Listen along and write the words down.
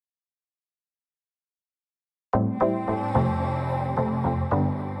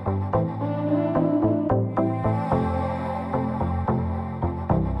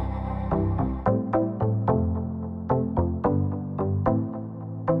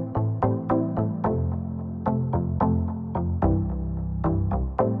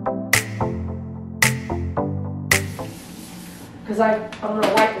I'm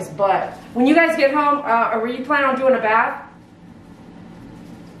gonna wipe his butt. When you guys get home, are you planning on doing a bath?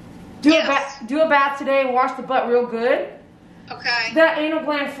 Do a bath today and wash the butt real good. Okay. That anal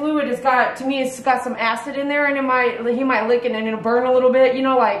gland fluid has got, to me, it's got some acid in there, and he might lick it and it'll burn a little bit, you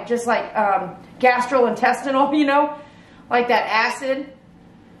know, like just like gastrointestinal, you know, like that acid.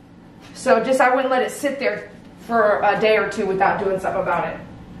 So I wouldn't let it sit there for a day or two without doing something about it.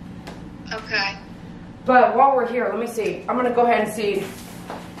 Okay. But while we're here, let me see. I'm gonna go ahead and see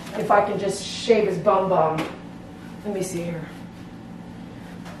if I can just shave his bum. Let me see here.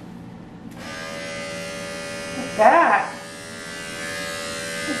 What's that?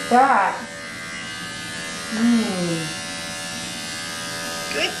 What's that?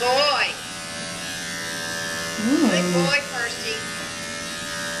 Good boy. Good boy, Percy.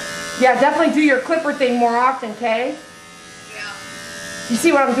 Yeah, definitely do your clipper thing more often, okay? Yeah. You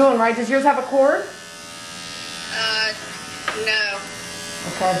see what I'm doing, right? Does yours have a cord? No.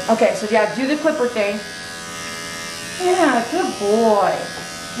 Okay, so yeah, do the clipper thing. Yeah, good boy.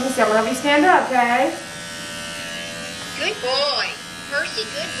 Let me see, I'm gonna have you stand up, okay? Good boy. Percy,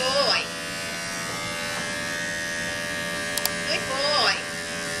 good boy. Good boy.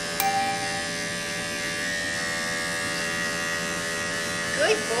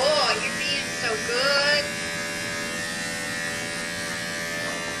 Good boy. You're being so good.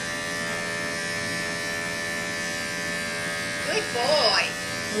 Good boy.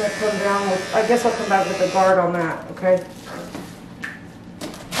 I'm gonna come down with, I guess I'll come back with the guard on that, okay?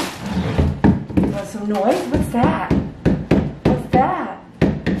 Got some noise? What's that? What's that?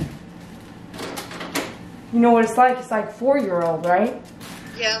 You know what it's like? It's like 4-year-old, right?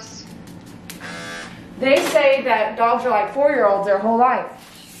 Yes. They say that dogs are like 4-year-olds their whole life.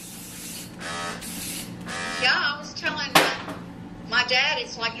 Yeah, I was telling my dad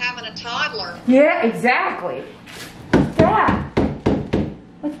it's like having a toddler. Yeah, exactly. What's that?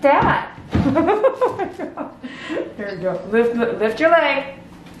 What's that? There you go. Lift your leg.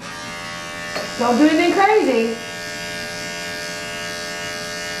 Don't do anything crazy.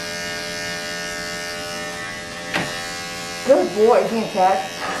 Good boy, can't catch.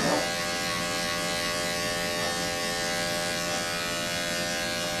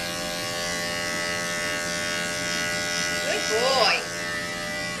 Good boy.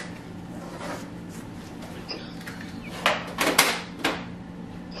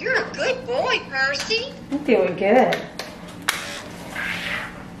 You're a good boy, Percy. I'm doing good.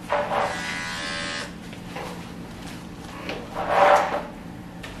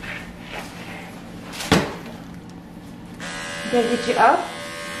 Can I get you up?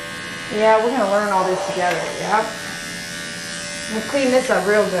 Yeah, we're gonna learn all this together. Yep. I'm gonna clean this up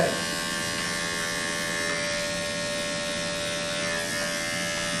real good.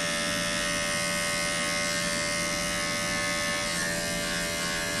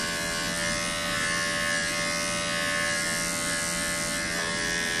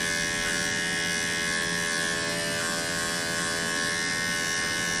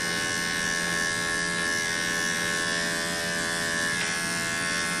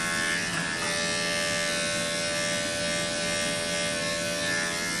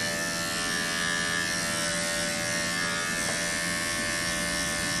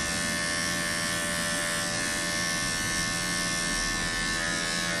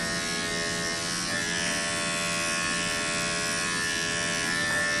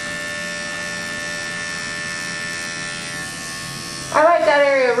 I like that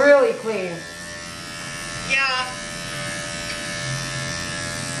area really clean. Yeah.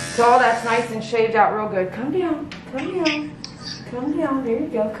 So all that's nice and shaved out real good. Come down, come down, come down. There you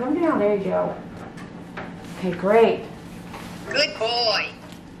go, come down, there you go. Okay, great. Good boy.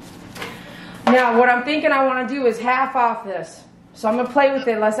 Now what I'm thinking I want to do is half off this. So I'm going to play with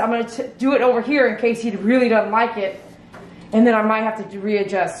it. I'm going to do it over here in case he really doesn't like it. And then I might have to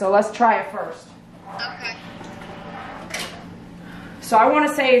readjust. So let's try it first. Okay. So I want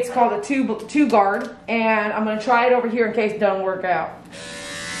to say it's called a two guard, and I'm going to try it over here in case it doesn't work out.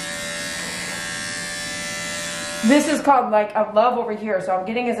 This is called like a love over here, so I'm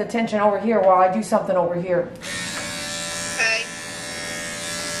getting his attention over here while I do something over here. Okay.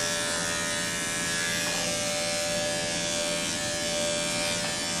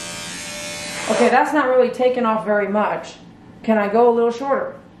 Okay, that's not really taking off very much. Can I go a little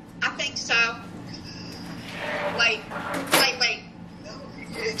shorter? I think so. Wait. No,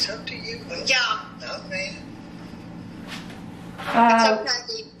 it's up to you. Yeah. Not me.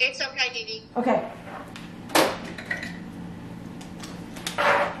 It's okay, Dee Dee. Okay.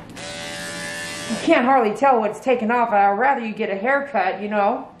 You can't hardly tell what's taken off. I'd rather you get a haircut, you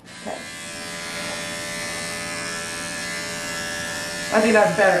know. Okay. I think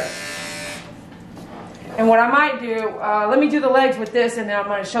that's better. And what I might do, let me do the legs with this, and then I'm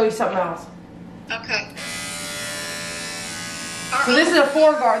going to show you something else. Okay. So this is a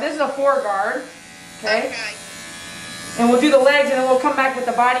 4-guard. This is a 4-guard. Okay? Okay. And we'll do the legs, and then we'll come back with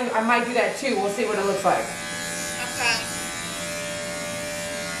the body. I might do that too. We'll see what it looks like. Okay.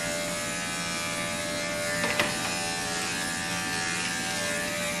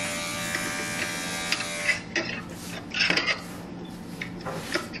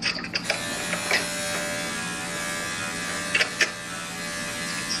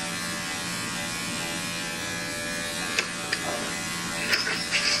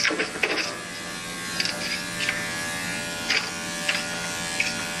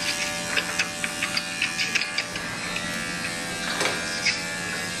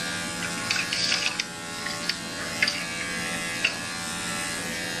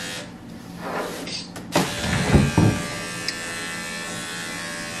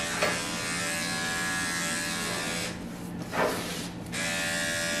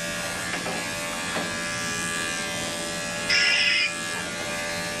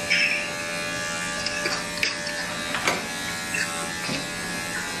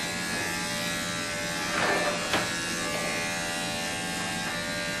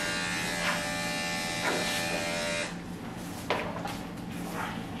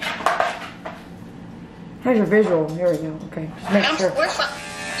 How's your visual? Here we go. Okay, just make sure. We're fine.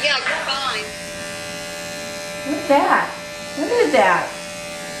 Yeah, you're fine. Look at that. Look at that.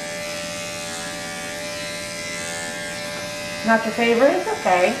 Not your favorite?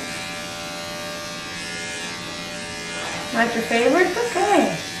 Okay. Not your favorite?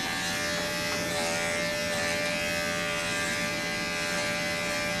 Okay.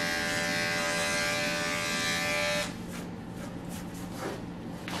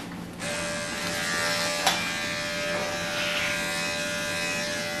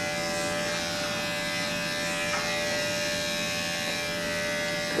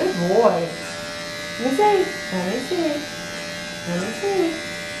 Good boy. Let me see. Let me see. Let me see.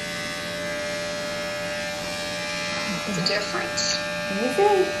 What's the difference? Let me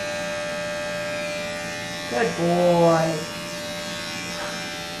see. Good boy.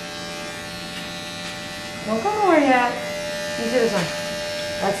 Don't go nowhere yet. Let me see this one.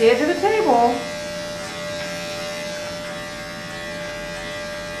 That's the edge of the table.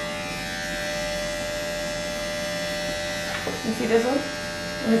 Let me see this one.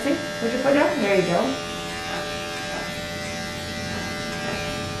 Let me see. Put your foot down. There you go.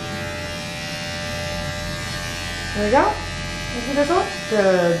 There we go. Let me see this one.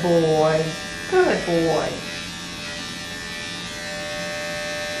 Good boy. Good boy.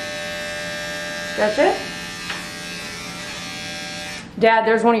 Stretch it. Dad,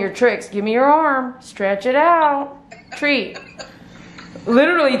 there's one of your tricks. Give me your arm. Stretch it out. Treat.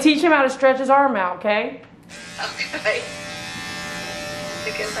 Literally teach him how to stretch his arm out, okay? Okay.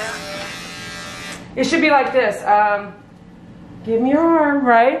 Look at that. It should be like this. Give me your arm,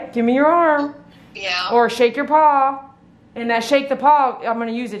 right? Give me your arm. Yeah. Or shake your paw. And that shake the paw, I'm going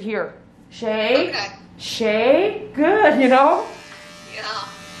to use it here. Shake. Okay. Shake. Good, you know? Yeah.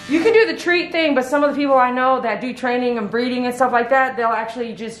 You can do the treat thing, but some of the people I know that do training and breeding and stuff like that, they'll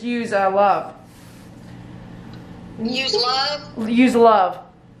actually just use love. Use love? Use love.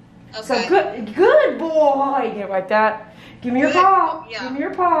 Okay. So good boy. Get like that. Give me your paw. Yeah. Give me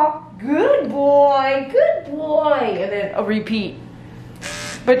your paw. Good boy. Good boy. And then a repeat.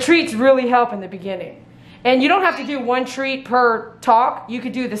 But treats really help in the beginning. And you don't have to do one treat per talk. You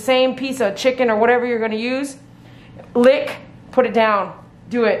could do the same piece of chicken or whatever you're going to use. Lick, put it down.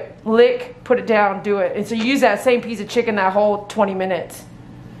 Do it. Lick, put it down. Do it. And so you use that same piece of chicken that whole 20 minutes.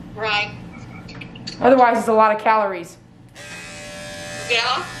 Right. Otherwise, it's a lot of calories.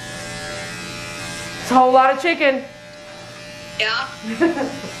 Yeah. It's a whole lot of chicken. Yeah.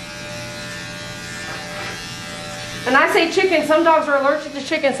 And I say chicken. Some dogs are allergic to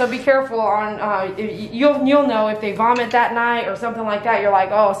chicken, so be careful. On you'll know if they vomit that night or something like that. You're like,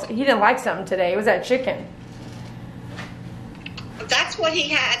 oh, he didn't like something today. It was that chicken. That's what he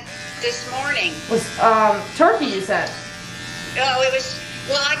had this morning. Was turkey? You said? Oh, it was.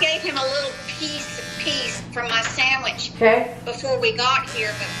 Well, I gave him a little piece from my sandwich Okay. before we got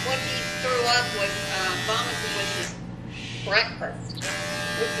here, but what he threw up was vomited with his breakfast,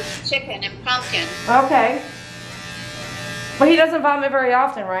 which is chicken and pumpkin. Okay. But he doesn't vomit very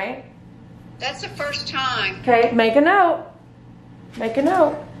often, right? That's the first time. Okay. Make a note. Make a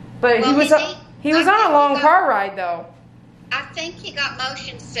note. But Well, he was on a long car ride though. I think he got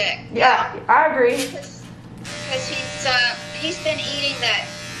motion sick. Yeah, I agree. Because he's been eating that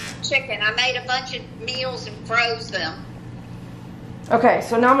chicken. I made a bunch of meals and froze them. Okay,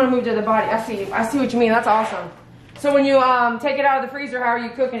 so now I'm gonna move to the body. I see what you mean. That's awesome. So when you take it out of the freezer, how are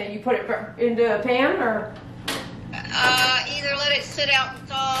you cooking it? You put it into a pan or? Either let it sit out and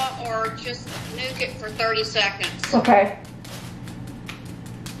thaw or just nuke it for 30 seconds. Okay.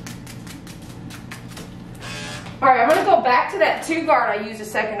 All right, I'm gonna go back to that 2 guard I used a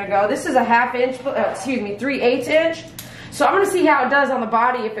second ago. This is a 1/2 inch, 3/8 inch. So I'm gonna see how it does on the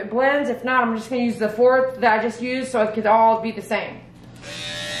body, if it blends. If not, I'm just gonna use the 4th that I just used so it could all be the same.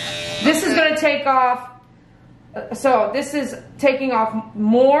 This is gonna take off, so this is taking off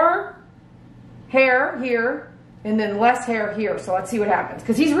more hair here and then less hair here. So let's see what happens,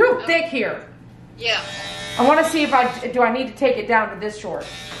 because he's real thick here. Yeah. I wanna see if do I need to take it down to this short.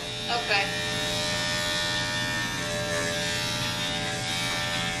 Okay.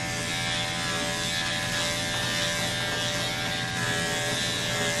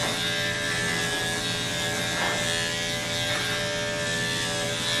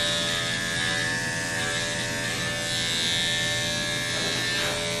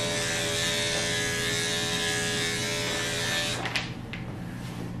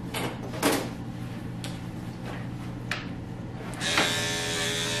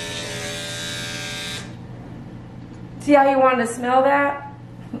 See how you wanted to smell that?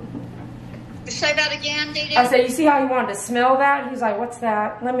 Say that again, Dee Dee? I said, you see how he wanted to smell that? He's like, what's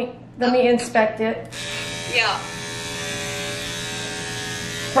that? Let me inspect it. Yeah.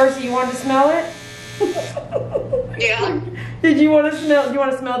 Percy, you wanted to smell it? Yeah. Did you want to smell? Do you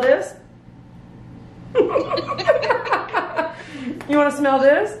want to smell this? You want to smell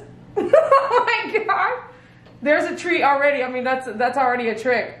this? Oh my God! There's a treat already. I mean, that's already a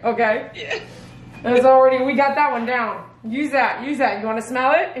trick. Okay. Yeah. There's already, we got that one down. Use that. Use that. You want to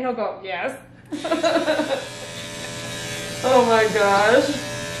smell it? And he'll go, yes. Oh my gosh.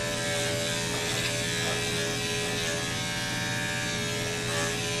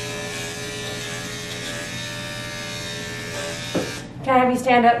 Can I have you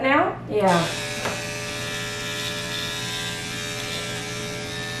stand up now? Yeah.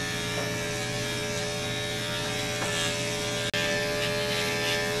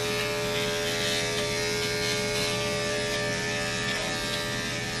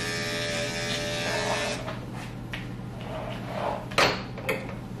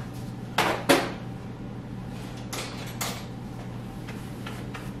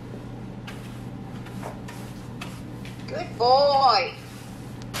 Good boy.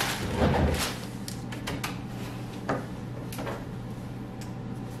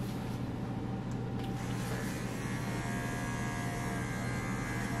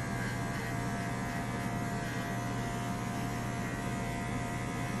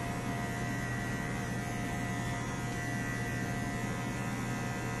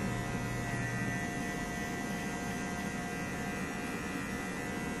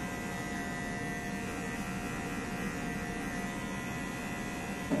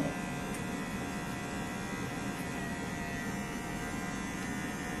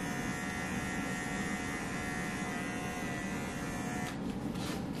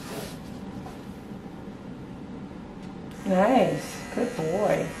 Nice. Good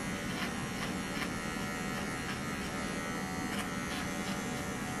boy.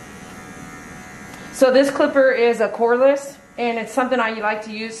 So this clipper is a cordless, and it's something I like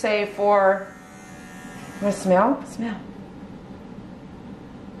to use, say, for, want to smell? Smell.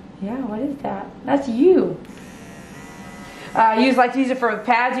 Yeah, what is that? That's you. I like to use it for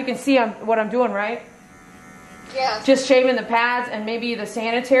pads. You can see what I'm doing, right? Yeah. Just shaving the pads and maybe the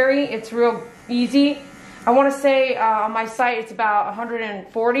sanitary. It's real easy. I want to say on my site it's about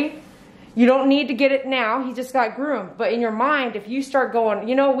 140. You don't need to get it now. He just got groomed. But in your mind, if you start going,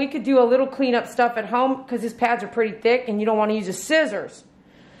 you know, we could do a little cleanup stuff at home because his pads are pretty thick and you don't want to use the scissors,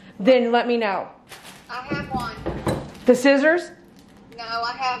 then let me know. I have one. The scissors? No,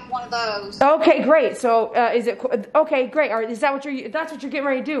 I have one of those. Okay, great. So is it, okay, great. All right, is that that's what you're getting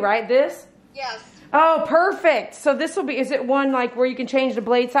ready to do, right? This? Yes. Oh, perfect. So this will be, is it one like where you can change the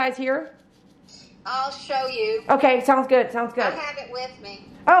blade size here? I'll show you. Okay, sounds good, sounds good. I have it with me.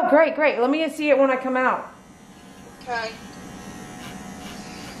 Oh, great, great. Let me see it when I come out. Okay.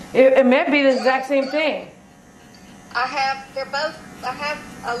 It may be the exact same thing. I have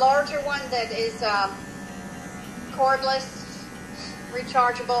a larger one that is cordless,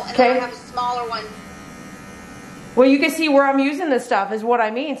 rechargeable, and then I have a smaller one. Well, you can see where I'm using this stuff is what I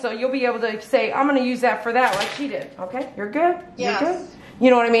mean. So you'll be able to say, I'm going to use that for that like she did. Okay, you're good? Yes. You're good? You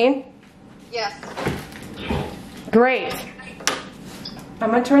know what I mean? Yes. Great.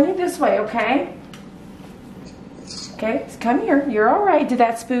 I'm going to turn you this way, okay? Okay, come here. You're all right. Did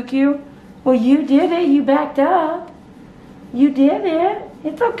that spook you? Well, you did it. You backed up. You did it.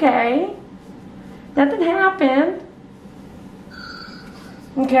 It's okay. Nothing happened.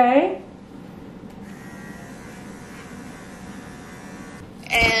 Okay.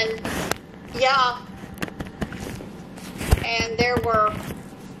 And yeah, and there were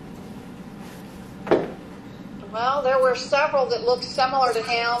several that looked similar to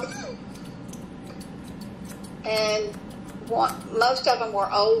him, and most of them were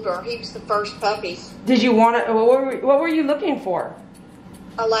older. He was the first puppy. Did you want to? What were you looking for?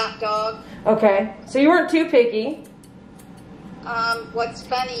 A lap dog. Okay, so you weren't too picky. What's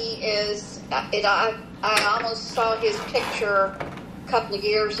funny is I almost saw his picture a couple of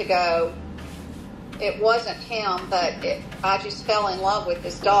years ago. It wasn't him, but I just fell in love with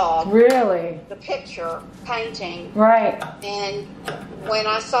this dog. Really? The picture, painting. Right. And when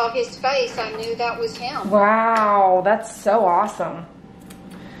I saw his face, I knew that was him. Wow, that's so awesome.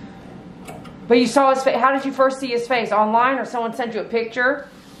 But you saw his face. How did you first see his face? Online, or someone sent you a picture?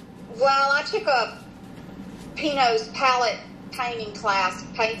 Well, I took a Pino's palette painting class,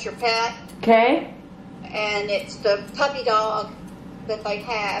 Paint Your Pet. Okay. And it's the puppy dog that they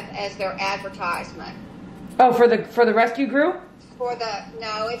have as their advertisement. Oh, for the rescue group? It's for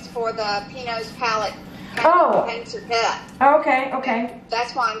the Pino's palette Paint Your Pet. Okay, okay.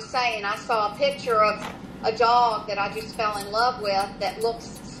 That's why I'm saying I saw a picture of a dog that I just fell in love with that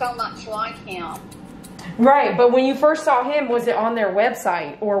looks so much like him. Right, but when you first saw him, was it on their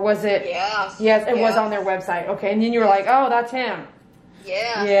website, or was it? Yes. Yes, it was on their website. Okay, and then you were like, oh, that's him.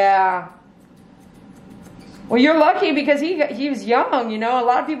 Yeah. Yeah. Well, you're lucky because he was young, you know. A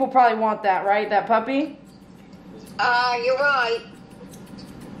lot of people probably want that, right? That puppy? You're right.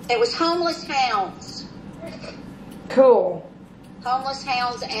 It was Homeless Hounds. Cool. Homeless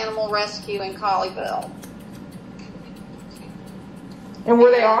Hounds Animal Rescue in Colleyville. And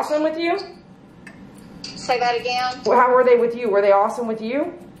were they awesome with you? Say that again? Well, how were they with you? Were they awesome with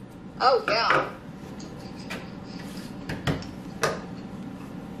you? Oh, yeah.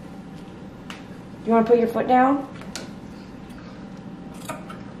 You want to put your foot down?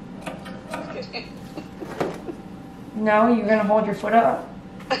 No, you're going to hold your foot up?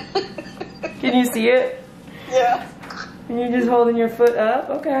 Can you see it? Yeah. And you're just holding your foot up?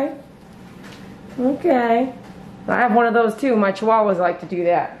 Okay. Okay. I have one of those too. My chihuahuas like to do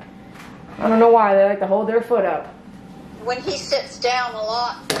that. I don't know why. They like to hold their foot up. When he sits down a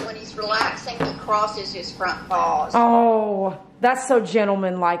lot, when he's relaxing, he crosses his front paws. Oh, that's so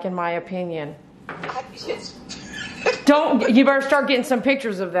gentleman-like in my opinion. You better start getting some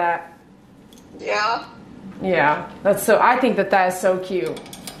pictures of that. Yeah. Yeah, I think that is so cute.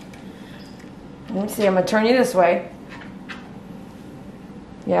 Let me see, I'm gonna turn you this way.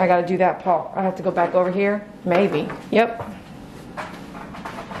 Yeah, I gotta do that, Paul. I have to go back over here. Maybe. Yep.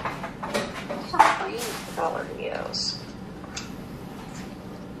 How green color he is.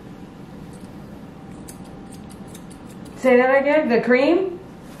 Say that again. The cream.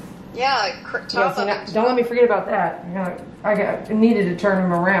 Yeah, don't let me forget about that. I needed to turn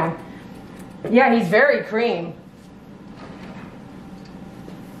him around. Yeah, he's very cream.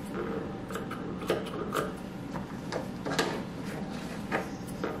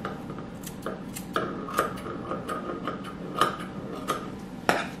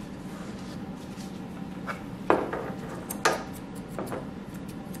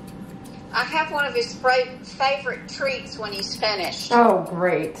 I have one of his favorite treats when he's finished. Oh,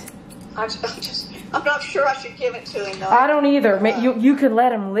 great. I'm not sure I should give it to him, though. I don't either. You could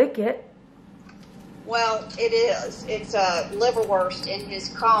let him lick it. Well, it is. It's a liverwurst in his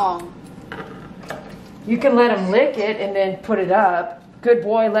Kong. You can let him lick it and then put it up. Good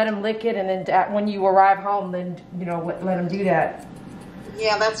boy, let him lick it, and then when you arrive home, then, let him do that.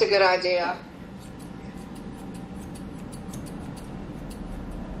 Yeah, that's a good idea.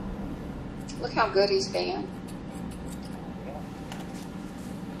 Look how good he's being.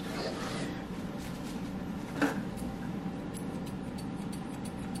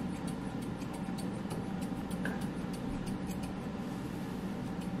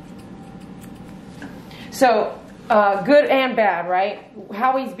 So, good and bad, right?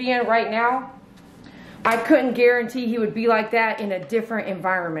 How he's being right now, I couldn't guarantee he would be like that in a different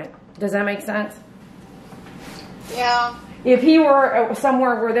environment. Does that make sense? Yeah. If he were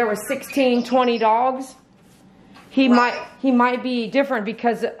somewhere where there was 16, 20 dogs, he might be different,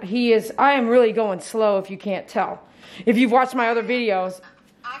 because I am really going slow, if you can't tell. If you've watched my other videos.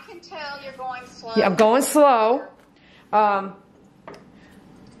 I can tell you're going slow. Yeah, I'm going slow.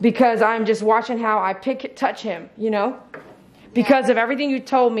 Because I'm just watching how I touch him, because of everything you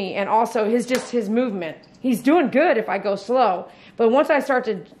told me, and also his movement. He's doing good if I go slow, but once I start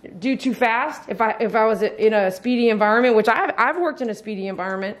to do too fast, if I was in a speedy environment, which I've worked in a speedy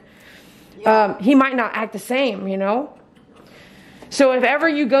environment, he might not act the same, you know. So if ever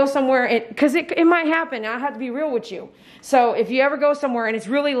you go somewhere, because it might happen, I have to be real with you. So if you ever go somewhere and it's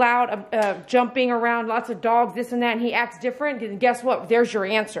really loud, jumping around, lots of dogs, this and that, and he acts different, then guess what? There's your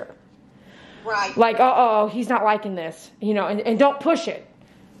answer. Right. Like, uh-oh, he's not liking this, you know, and don't push it.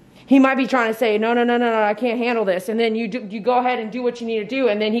 He might be trying to say, no, I can't handle this. And then you go ahead and do what you need to do,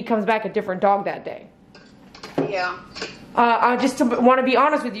 and then he comes back a different dog that day. Yeah. I just want to be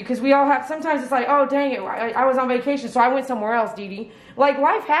honest with you, because we all have, sometimes it's like, oh, dang it, I was on vacation, so I went somewhere else, Dee Dee. Like,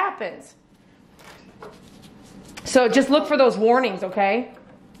 life happens. So just look for those warnings, okay?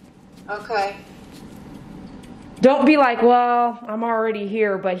 Okay. Don't be like, well, I'm already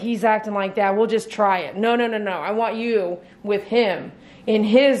here, but he's acting like that. We'll just try it. No. I want you with him in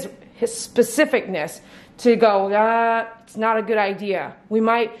his specificness to go, it's not a good idea. We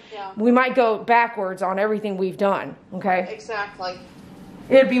might go backwards on everything we've done, okay? Exactly.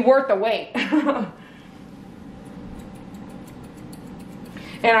 It'd be worth the wait.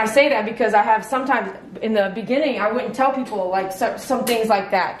 And I say that because I have sometimes in the beginning, I wouldn't tell people like some things like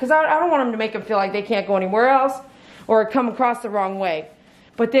that, because I don't want them to make them feel like they can't go anywhere else or come across the wrong way.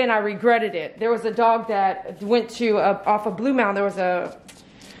 But then I regretted it. There was a dog that went to off of Blue Mountain.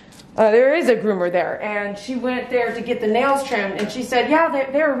 There is a groomer there, and she went there to get the nails trimmed, and she said, yeah,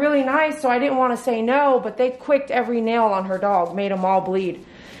 they're really nice, so I didn't want to say no, but they quicked every nail on her dog, made them all bleed.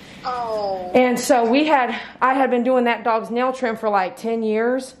 Oh. And so I had been doing that dog's nail trim for like 10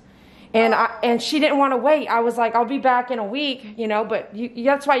 years, and she didn't want to wait. I was like, I'll be back in a week, you know, but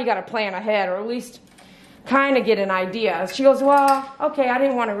that's why you got to plan ahead, or at least kind of get an idea. She goes, well, okay, I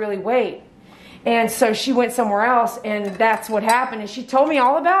didn't want to really wait. And so she went somewhere else, and that's what happened. And she told me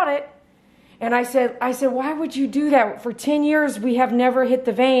all about it. And I said, why would you do that? For 10 years, we have never hit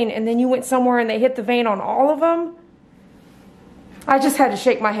the vein, and then you went somewhere and they hit the vein on all of them? I just had to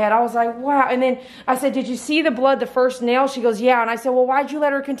shake my head. I was like, wow. And then I said, did you see the blood, the first nail? She goes, yeah. And I said, well, why'd you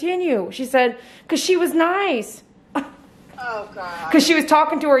let her continue? She said, because she was nice. Oh, God. Because she was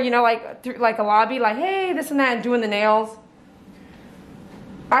talking to her, you know, like through like a lobby, like, hey, this and that, and doing the nails.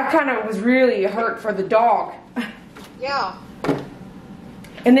 I kind of was really hurt for the dog. Yeah.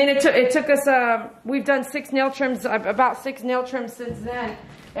 And then it took us, we've done 6 nail trims, about 6 nail trims since then.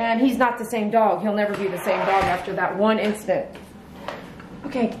 And he's not the same dog. He'll never be the same dog after that one incident.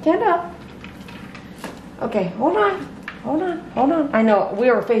 Okay, stand up. Okay, hold on. I know, we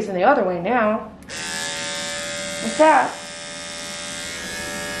were facing the other way now. What's that?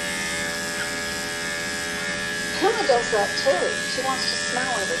 Killa does that too. She wants to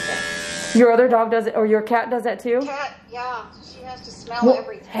smell everything. Your other dog does it, or your cat does that too? Cat, yeah. She has to smell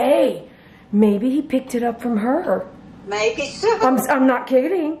everything. Hey, maybe he picked it up from her. Maybe so. I'm not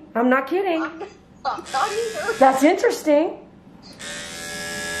kidding. I'm not kidding. I'm not either. That's interesting.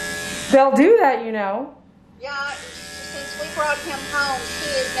 They'll do that, you know. Yeah, since we brought him home, he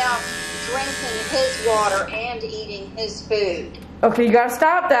is now drinking his water and eating his food. Okay, you gotta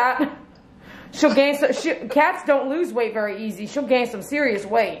stop that. She'll gain some. Cats don't lose weight very easy. She'll gain some serious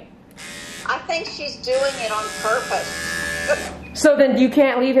weight. I think she's doing it on purpose. So then you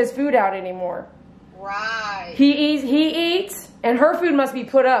can't leave his food out anymore. Right. He eats, and her food must be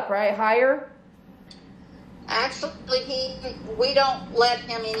put up, right? Higher? Actually, we don't let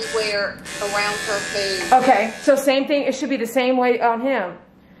him anywhere around her food. Okay, so same thing. It should be the same way on him.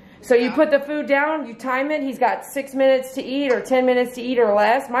 So you put the food down, you time it. He's got 6 minutes to eat or 10 minutes to eat or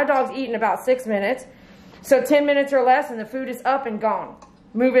less. My dog's eating about 6 minutes. So 10 minutes or less, and the food is up and gone.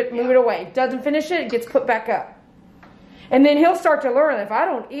 Move it away. Doesn't finish it, it gets put back up. And then he'll start to learn, if I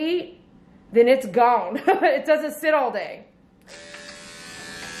don't eat, then it's gone. It doesn't sit all day.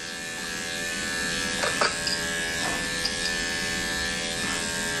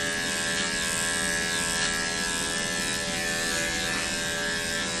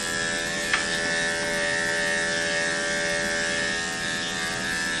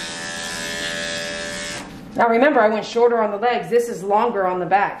 Now remember, I went shorter on the legs. This is longer on the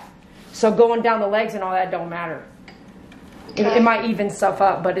back. So going down the legs and all that don't matter. Okay. It might even stuff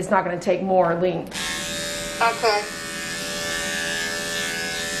up, but it's not going to take more length. Okay.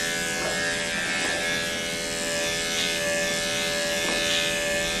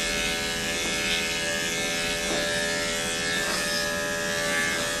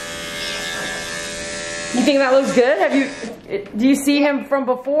 You think that looks good? Do you see him from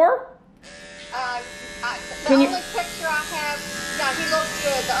before? The only picture I have, yeah, he looks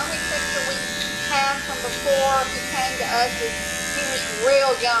good. The only picture have from before he came to us, he was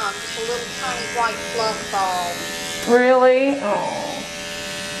real young, just a little tiny white fluff ball. Really? Oh.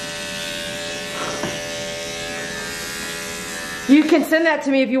 You can send that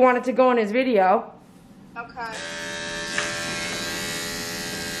to me if you want it to go in his video. Okay.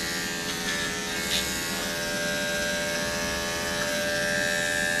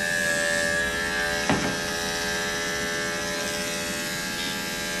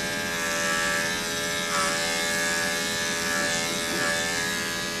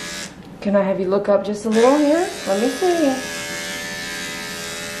 Can I have you look up just a little here? Let me see.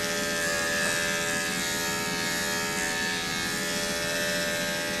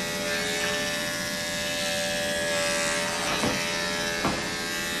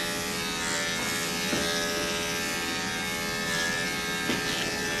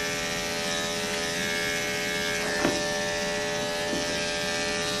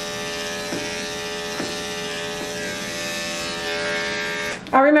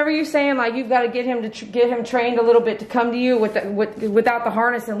 I remember you saying like you've got to get him to get him trained a little bit to come to you without the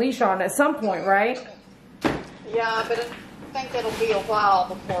harness and leash on at some point, right? Yeah, but I think it'll be a while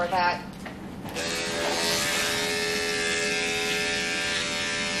before that.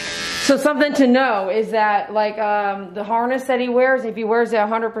 So something to know is that like the harness that he wears, if he wears it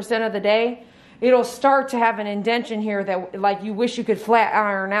 100% of the day, it'll start to have an indentation here that like you wish you could flat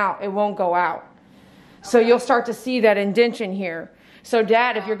iron out. It won't go out. So you'll start to see that indentation here. So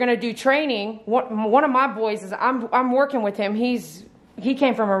Dad, if you're going to do training, one of my boys is, I'm working with him. He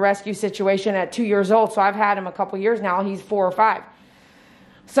came from a rescue situation at 2 years old. So I've had him a couple years now. He's 4 or 5.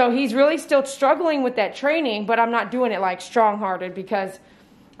 So he's really still struggling with that training, but I'm not doing it like strong-hearted because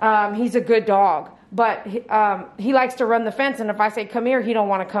he's a good dog. But he likes to run the fence. And if I say, come here, he don't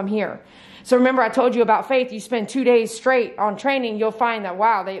want to come here. So remember I told you about Faith. You spend 2 days straight on training. You'll find that,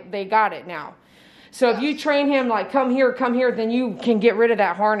 wow, they got it now. So if you train him like, come here, then you can get rid of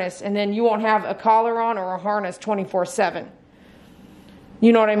that harness and then you won't have a collar on or a harness 24/7.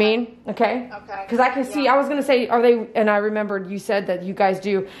 You know what I mean? Okay? Okay. Because I can see, I was going to say, are they, and I remembered you said that you guys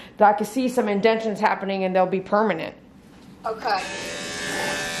do, that I could see some indentions happening and they'll be permanent. Okay.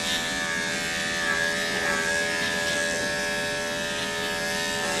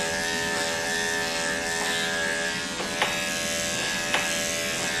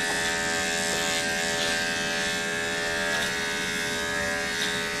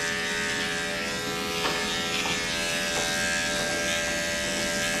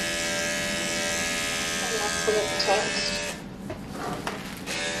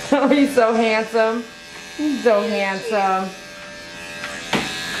 Oh, he's so handsome. He's so handsome.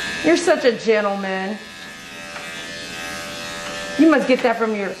 You're such a gentleman. You must get that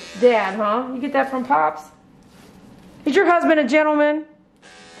from your dad, huh? You get that from Pops? Is your husband a gentleman?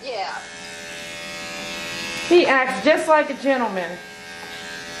 Yeah. He acts just like a gentleman.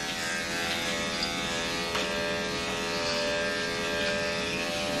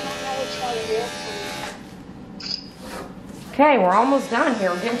 Okay, we're almost done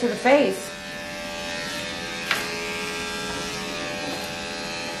here. We're getting to the face.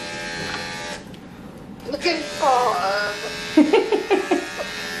 Looking for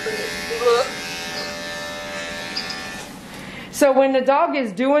look. So when the dog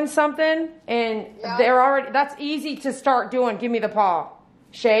is doing something and they're already, that's easy to start doing. Give me the paw.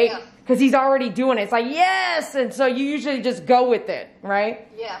 Shake. Because he's already doing it. It's like, yes! And so you usually just go with it, right?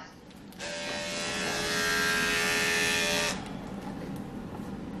 Yeah.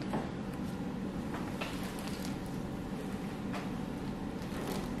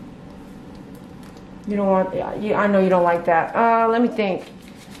 You don't want, I know you don't like that. Let me think.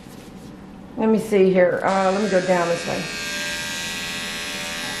 Let me see here. Let me go down this way.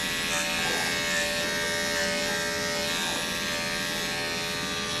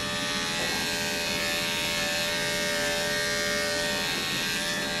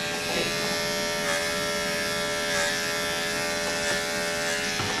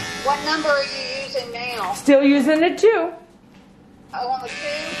 What number are you using now? Still using the 2. Oh, on the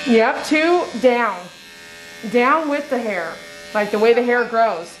 2? Yep, 2 down. Down with the hair. Like the way the hair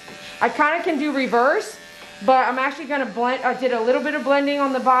grows. I kind of can do reverse, but I'm actually going to blend. I did a little bit of blending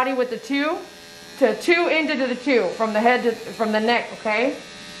on the body with the 2 to 2 into the 2 from the head to, from the neck, okay?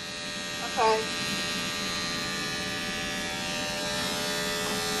 Okay.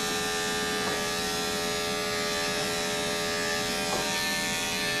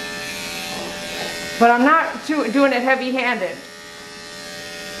 But I'm not doing it heavy-handed.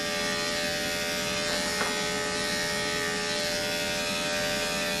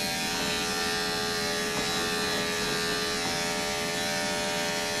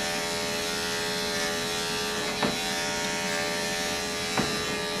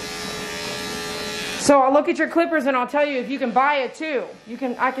 So I'll look at your clippers and I'll tell you if you can buy a 2.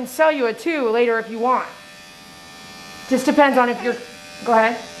 I can sell you a 2 later if you want. Just depends on if you're. Go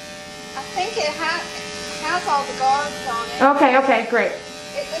ahead. I think it has all the guards on it. Okay, great.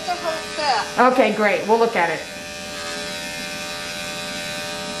 It's a whole set. Okay, great. We'll look at it.